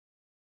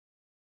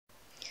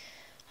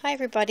Hi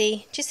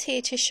everybody, just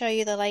here to show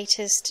you the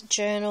latest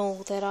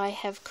journal that I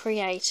have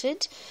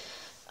created.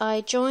 I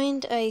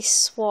joined a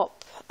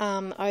swap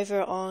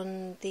over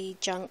on the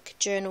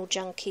Journal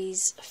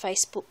Junkies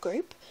Facebook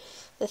group.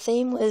 The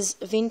theme was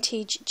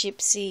Vintage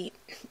Gypsy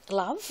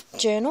Love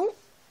Journal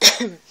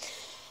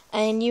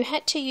and you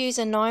had to use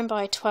a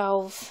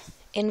 9x12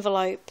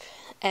 envelope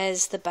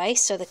as the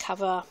base, so the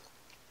cover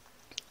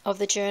of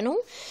the journal.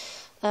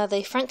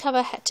 The front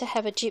cover had to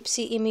have a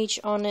gypsy image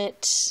on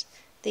it.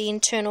 The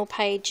internal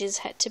pages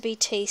had to be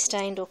tea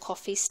stained or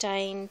coffee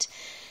stained.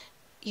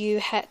 You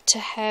had to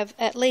have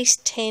at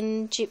least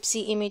 10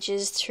 gypsy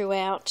images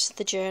throughout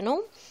the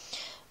journal.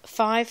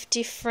 5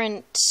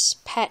 different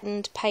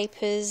patterned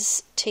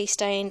papers, tea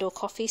stained or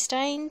coffee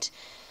stained.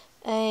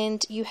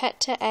 And you had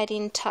to add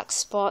in tuck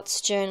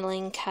spots,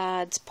 journaling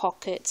cards,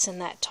 pockets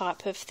and that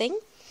type of thing.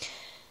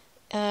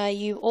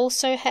 You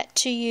also had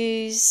to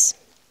use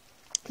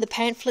the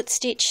pamphlet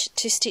stitch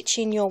to stitch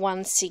in your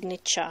one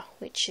signature,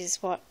 which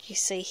is what you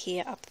see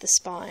here up the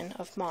spine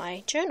of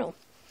my journal.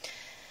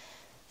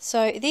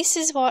 So this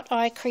is what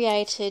I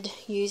created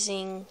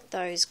using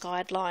those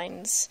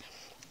guidelines.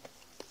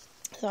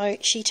 So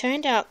she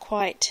turned out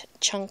quite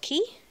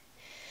chunky.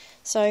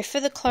 So for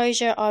the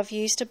closure I've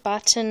used a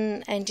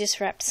button and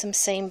just wrapped some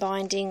seam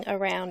binding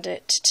around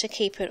it to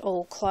keep it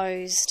all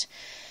closed.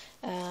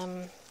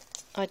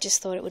 I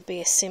just thought it would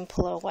be a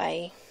simpler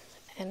way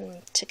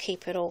and to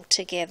keep it all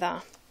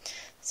together.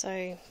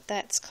 So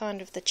that's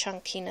kind of the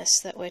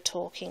chunkiness that we're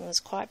talking,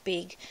 was quite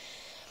big.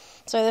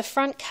 So the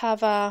front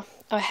cover,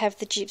 I have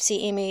the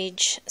gypsy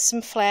image,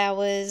 some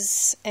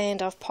flowers,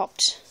 and I've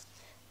popped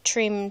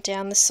trim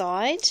down the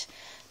side.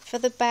 For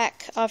the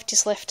back, I've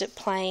just left it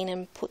plain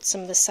and put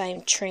some of the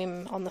same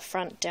trim on the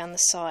front down the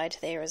side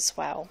there as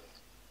well.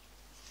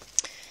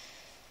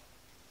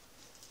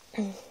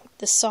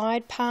 The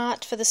side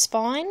part for the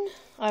spine,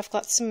 I've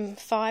got some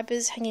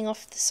fibres hanging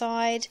off the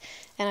side,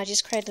 and I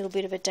just created a little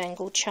bit of a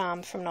dangle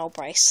charm from an old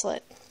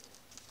bracelet.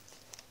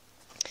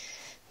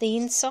 The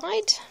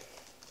inside,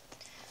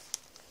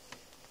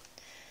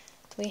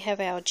 we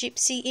have our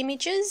gypsy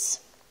images.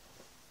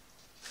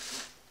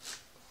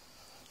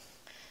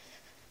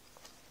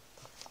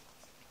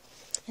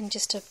 And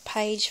just a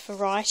page for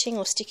writing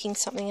or sticking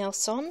something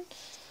else on.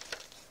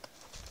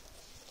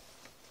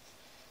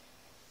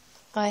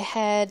 I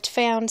had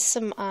found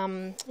some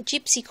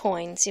gypsy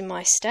coins in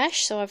my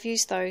stash, so I've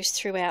used those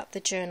throughout the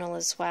journal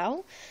as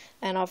well,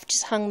 and I've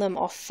just hung them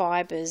off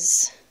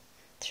fibres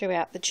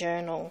throughout the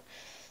journal.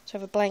 So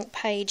I have a blank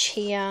page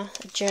here,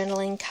 a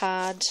journaling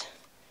card,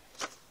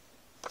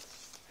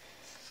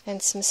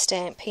 and some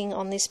stamping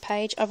on this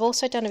page. I've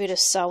also done a bit of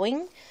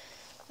sewing,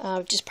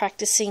 just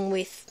practicing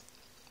with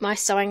my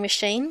sewing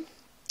machine.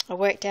 I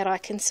worked out I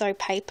can sew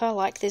paper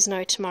like there's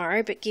no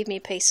tomorrow, but give me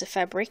a piece of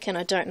fabric and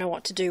I don't know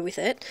what to do with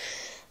it.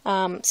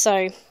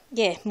 So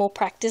yeah, more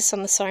practice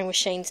on the sewing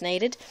machine's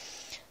needed.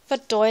 I've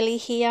got Doily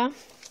here,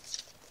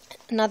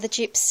 another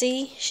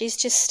gypsy. She's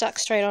just stuck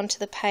straight onto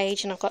the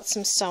page, and I've got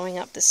some sewing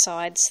up the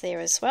sides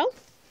there as well.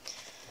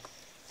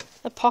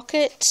 A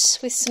pocket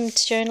with some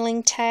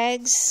journaling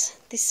tags.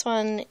 This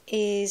one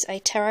is a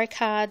tarot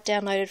card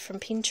downloaded from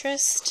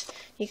Pinterest.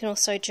 You can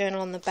also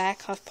journal on the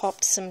back. I've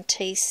popped some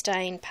tea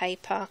stained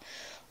paper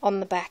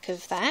on the back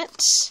of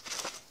that,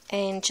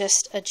 and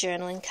just a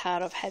journaling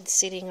card I've had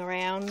sitting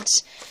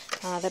around.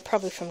 They're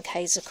probably from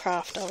Kaiser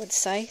Craft, I would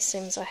say.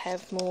 Seems I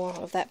have more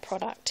of that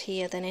product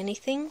here than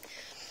anything.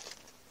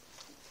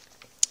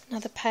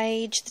 Another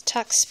page, the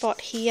tuck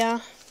spot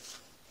here.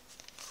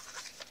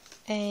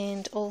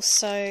 And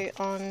also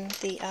on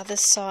the other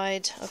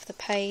side of the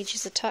page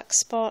is a tuck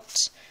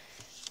spot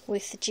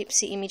with the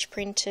gypsy image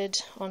printed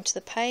onto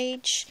the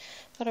page.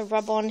 Got a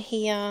rub on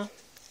here,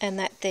 and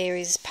that there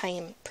is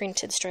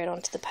printed straight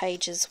onto the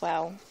page as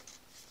well.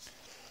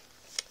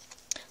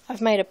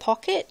 I've made a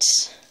pocket,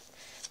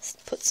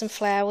 put some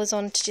flowers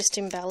on to just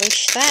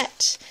embellish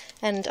that,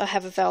 and I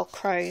have a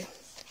Velcro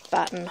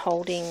button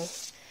holding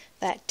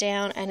that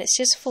down, and it's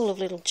just full of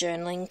little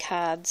journaling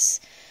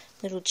cards.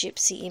 Little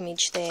gypsy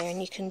image there,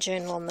 and you can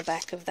journal on the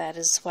back of that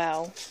as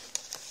well.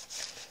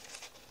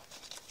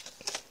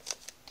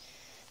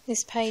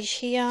 This page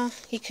here,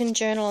 you can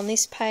journal on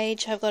this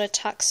page. I've got a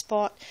tuck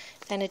spot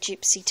and a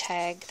gypsy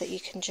tag that you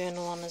can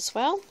journal on as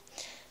well.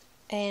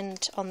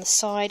 And on the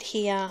side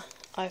here,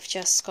 I've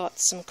just got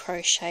some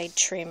crocheted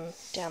trim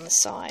down the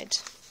side.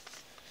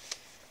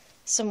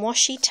 Some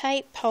washi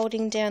tape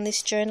holding down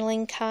this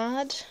journaling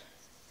card.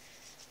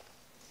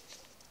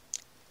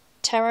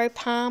 Tarot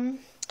palm.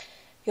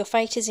 Your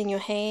fate is in your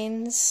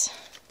hands.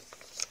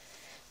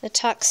 The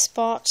tuck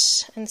spot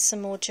and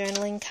some more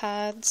journaling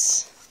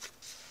cards.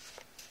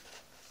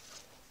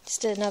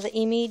 Just another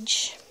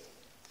image.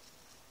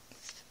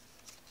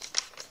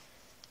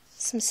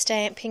 Some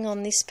stamping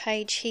on this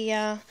page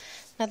here.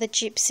 Another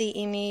gypsy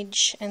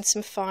image and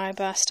some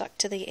fibre stuck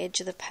to the edge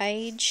of the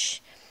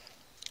page.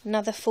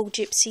 Another full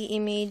gypsy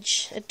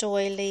image, a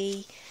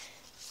doily,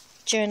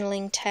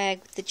 journaling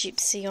tag with the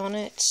gypsy on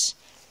it.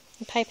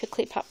 And paper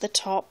clip up the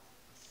top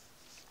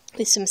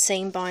with some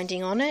seam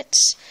binding on it.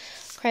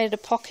 Created a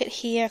pocket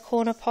here,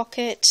 corner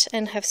pocket,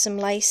 and have some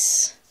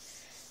lace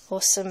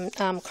or some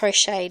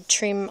crocheted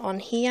trim on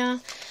here.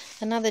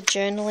 Another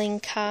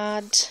journaling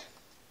card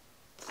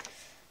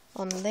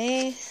on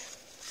there.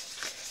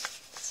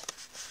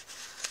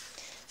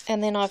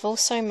 And then I've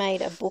also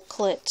made a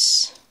booklet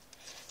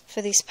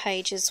for this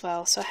page as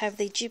well. So I have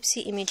the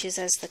Gypsy images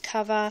as the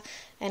cover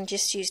and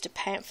just used a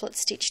pamphlet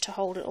stitch to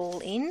hold it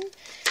all in.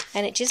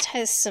 And it just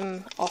has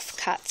some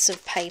offcuts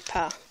of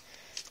paper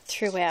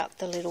throughout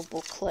the little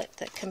booklet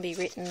that can be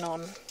written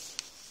on.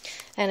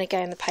 And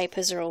again, the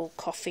papers are all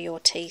coffee or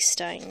tea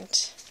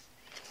stained.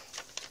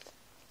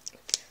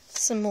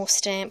 Some more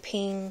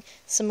stamping,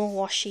 some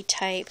more washi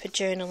tape, a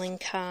journaling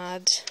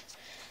card,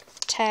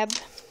 tab,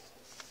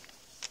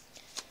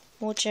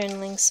 more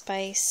journaling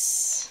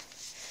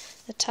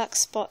space, a tuck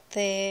spot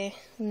there,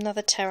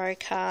 another tarot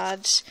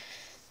card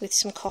with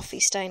some coffee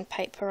stained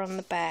paper on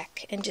the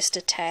back, and just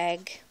a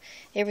tag.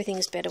 Everything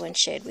is better when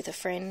shared with a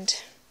friend,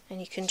 and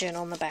you can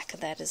journal on the back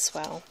of that as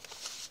well.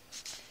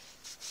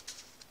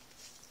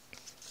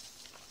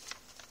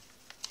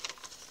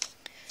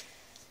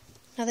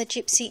 Another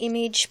Gypsy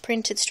image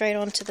printed straight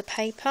onto the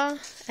paper,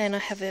 and I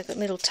have a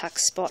little tuck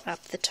spot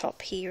up the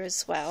top here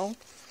as well.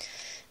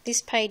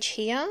 This page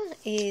here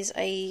is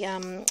a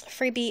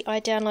freebie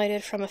I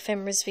downloaded from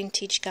Ephemera's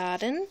Vintage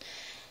Garden.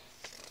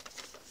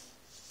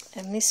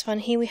 And this one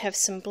here we have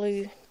some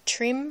blue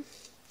trim,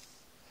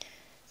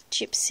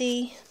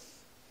 Gypsy,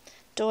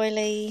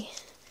 doily,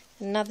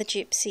 another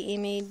Gypsy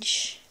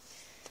image,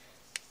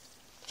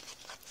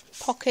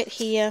 pocket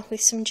here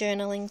with some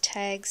journaling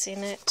tags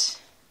in it,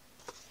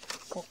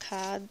 or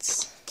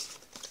cards,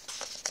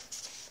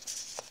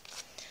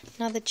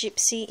 another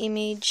Gypsy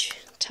image,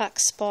 tuck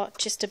spot,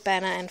 just a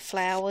banner and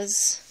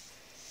flowers.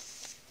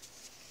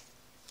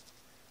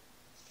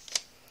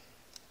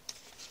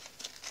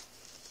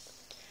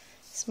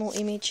 Some more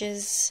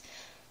images,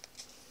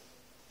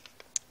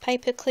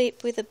 paper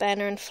clip with a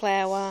banner and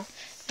flower,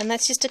 and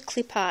that's just a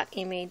clip art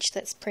image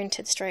that's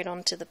printed straight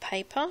onto the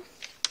paper.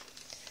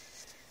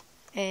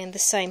 And the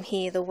same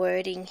here, the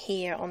wording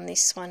here on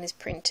this one is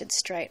printed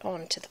straight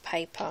onto the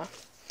paper.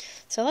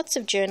 So lots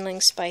of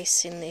journaling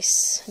space in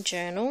this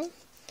journal.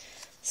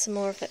 Some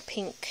more of that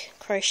pink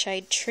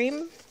crocheted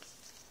trim,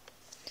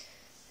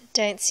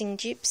 dancing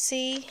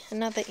Gypsy,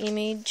 another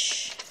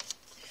image,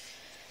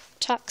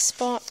 tuck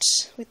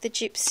spot with the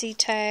Gypsy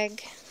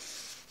tag,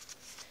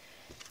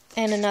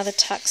 and another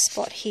tuck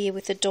spot here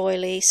with a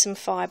doily, some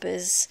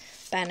fibres,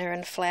 banner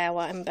and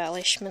flower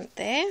embellishment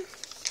there.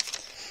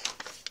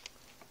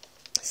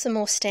 Some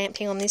more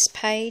stamping on this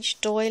page,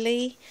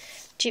 doily,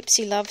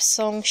 Gypsy love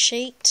song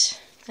sheet,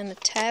 and a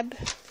tab.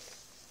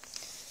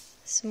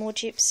 Some more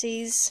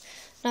Gypsies.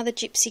 Another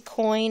Gypsy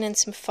coin and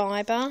some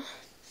fibre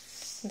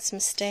and some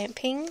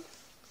stamping.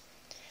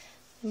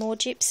 More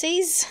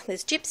Gypsies.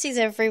 There's Gypsies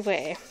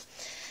everywhere.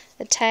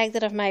 A tag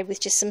that I've made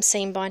with just some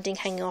seam binding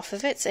hanging off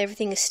of it, so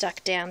everything is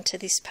stuck down to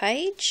this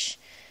page.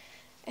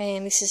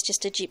 And this is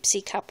just a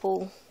Gypsy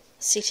couple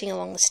sitting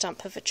along the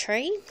stump of a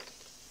tree.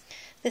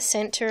 The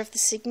centre of the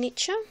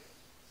signature.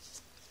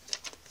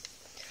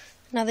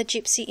 Another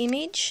Gypsy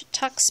image,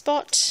 tuck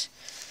spot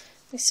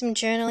with some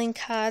journaling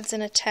cards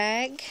and a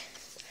tag.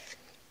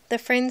 The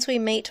friends we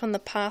meet on the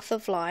path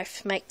of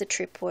life make the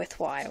trip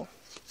worthwhile.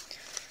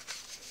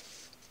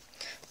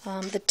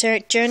 The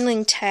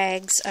journaling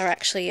tags are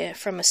actually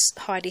from a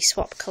Heidi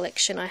Swap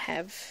collection I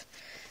have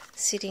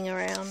sitting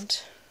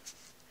around.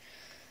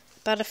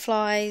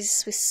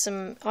 Butterflies with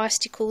some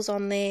icicles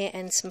on there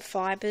and some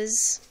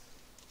fibres.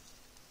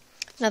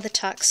 Another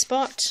tuck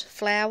spot,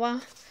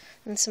 flower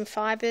and some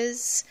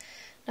fibres.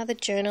 Another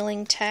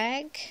journaling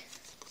tag.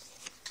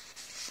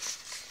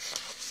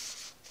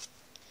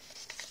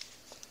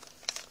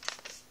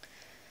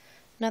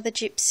 Another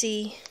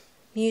Gypsy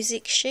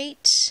music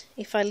sheet,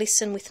 If I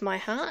Listen With My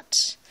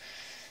Heart.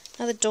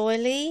 Another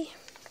doily,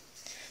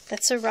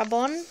 that's a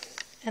rub-on,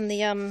 and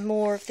the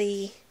more of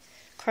the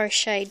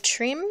crocheted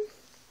trim.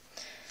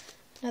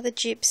 Another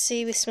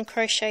Gypsy with some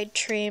crocheted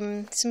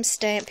trim, some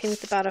stamping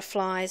with the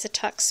butterflies, a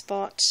tuck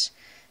spot,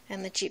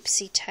 and the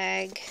Gypsy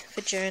tag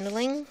for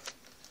journaling.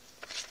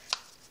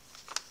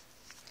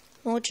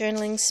 More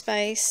journaling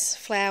space,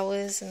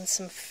 flowers and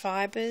some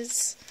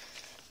fibres.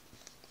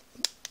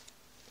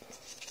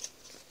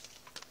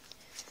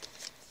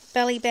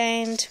 Belly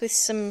band with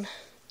some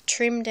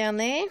trim down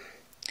there.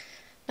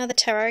 Another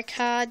tarot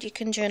card, you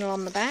can journal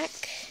on the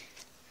back.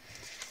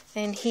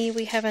 And here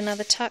we have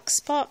another tuck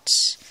spot,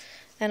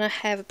 and I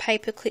have a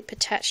paper clip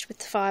attached with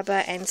the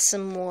fibre and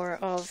some more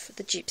of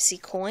the Gypsy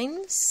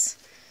coins.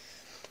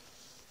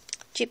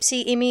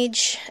 Gypsy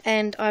image,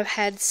 and I've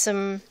had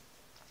some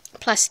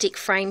plastic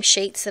frame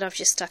sheets that I've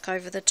just stuck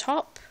over the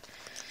top.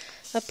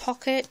 A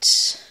pocket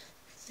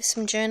with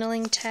some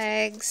journaling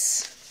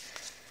tags.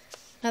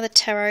 Another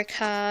tarot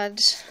card.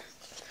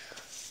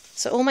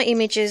 So all my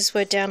images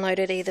were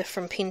downloaded either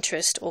from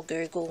Pinterest or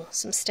Google.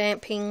 Some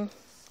stamping.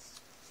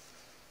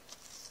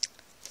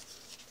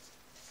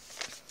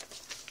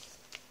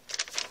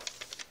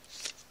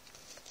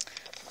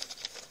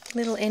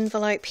 Little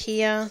envelope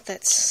here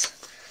that's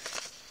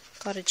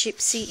Got a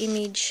Gypsy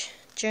image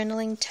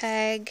journaling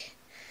tag,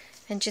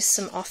 and just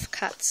some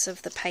offcuts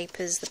of the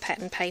papers, the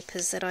pattern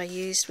papers that I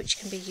used, which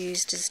can be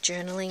used as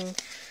journaling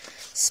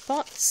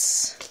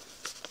spots.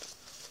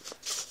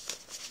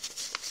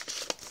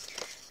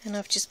 And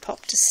I've just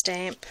popped a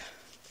stamp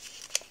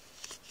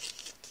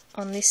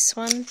on this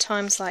one.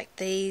 Times like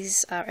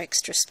these are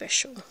extra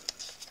special.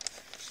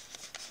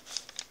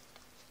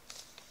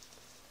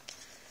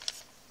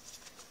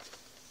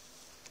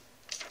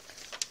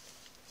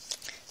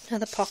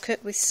 Another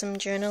pocket with some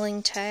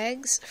journaling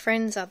tags.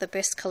 Friends are the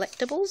best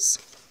collectibles.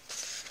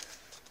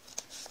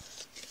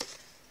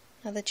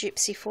 Another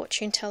Gypsy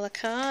fortune teller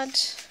card.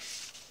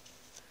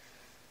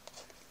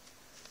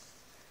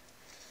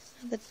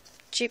 Another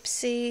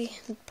Gypsy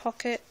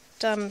pocket,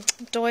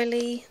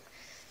 doily,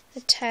 a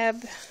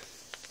tab.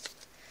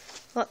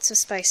 Lots of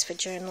space for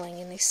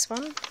journaling in this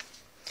one.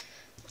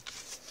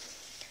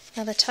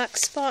 Another tuck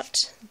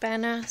spot,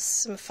 banner,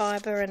 some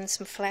fibre and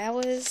some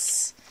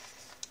flowers.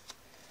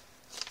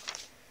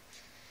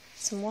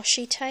 Some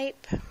washi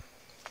tape.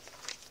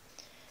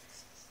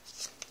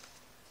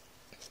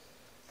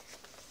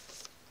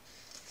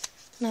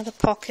 Another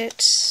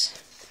pocket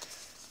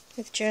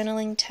with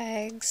journaling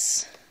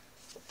tags.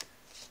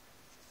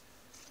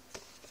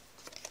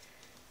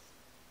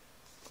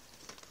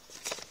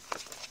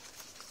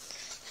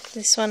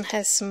 This one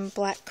has some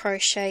black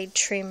crocheted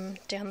trim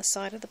down the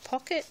side of the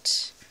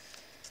pocket.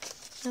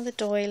 Another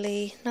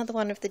doily, another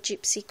one of the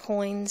Gypsy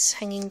coins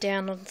hanging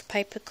down on the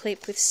paper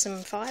clip with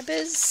some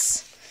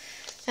fibres.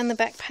 And the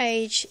back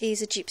page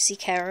is a Gypsy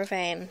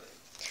caravan.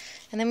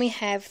 And then we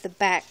have the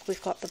back,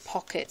 we've got the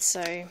pocket,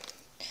 so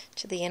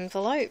to the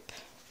envelope.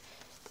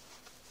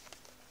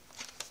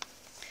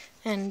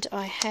 And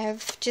I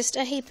have just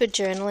a heap of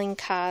journaling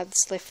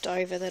cards left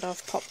over that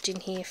I've popped in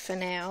here for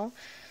now.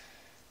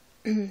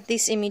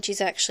 This image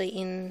is actually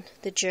in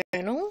the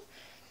journal.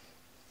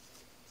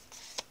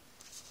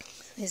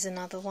 There's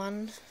another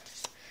one.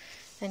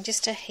 And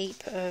just a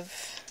heap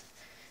of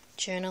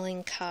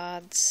journaling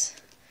cards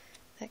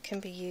that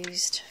can be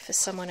used for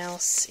someone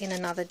else in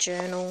another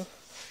journal.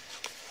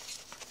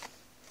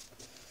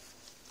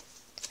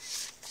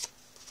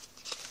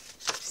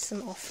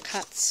 Some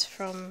offcuts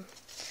from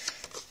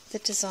the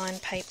design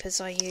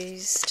papers I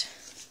used.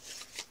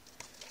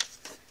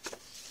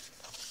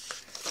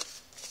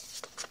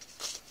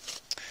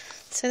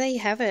 So there you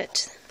have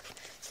it.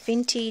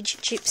 Vintage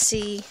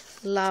Gypsy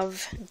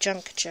Love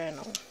Junk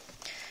Journal.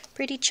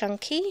 Pretty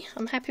chunky.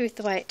 I'm happy with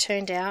the way it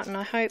turned out, and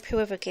I hope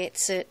whoever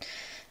gets it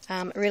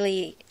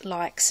really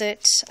likes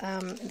it.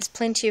 There's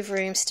plenty of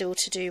room still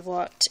to do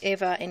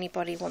whatever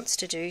anybody wants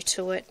to do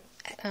to it.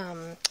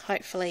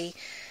 Hopefully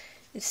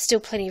there's still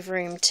plenty of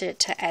room to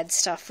add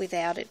stuff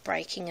without it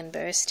breaking and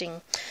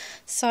bursting.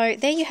 So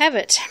there you have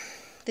it,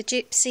 the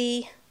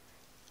Gypsy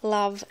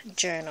Love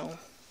Journal.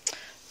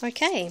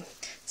 Okay,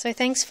 so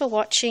thanks for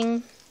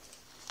watching,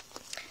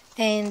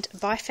 and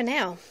bye for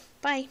now.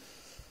 Bye.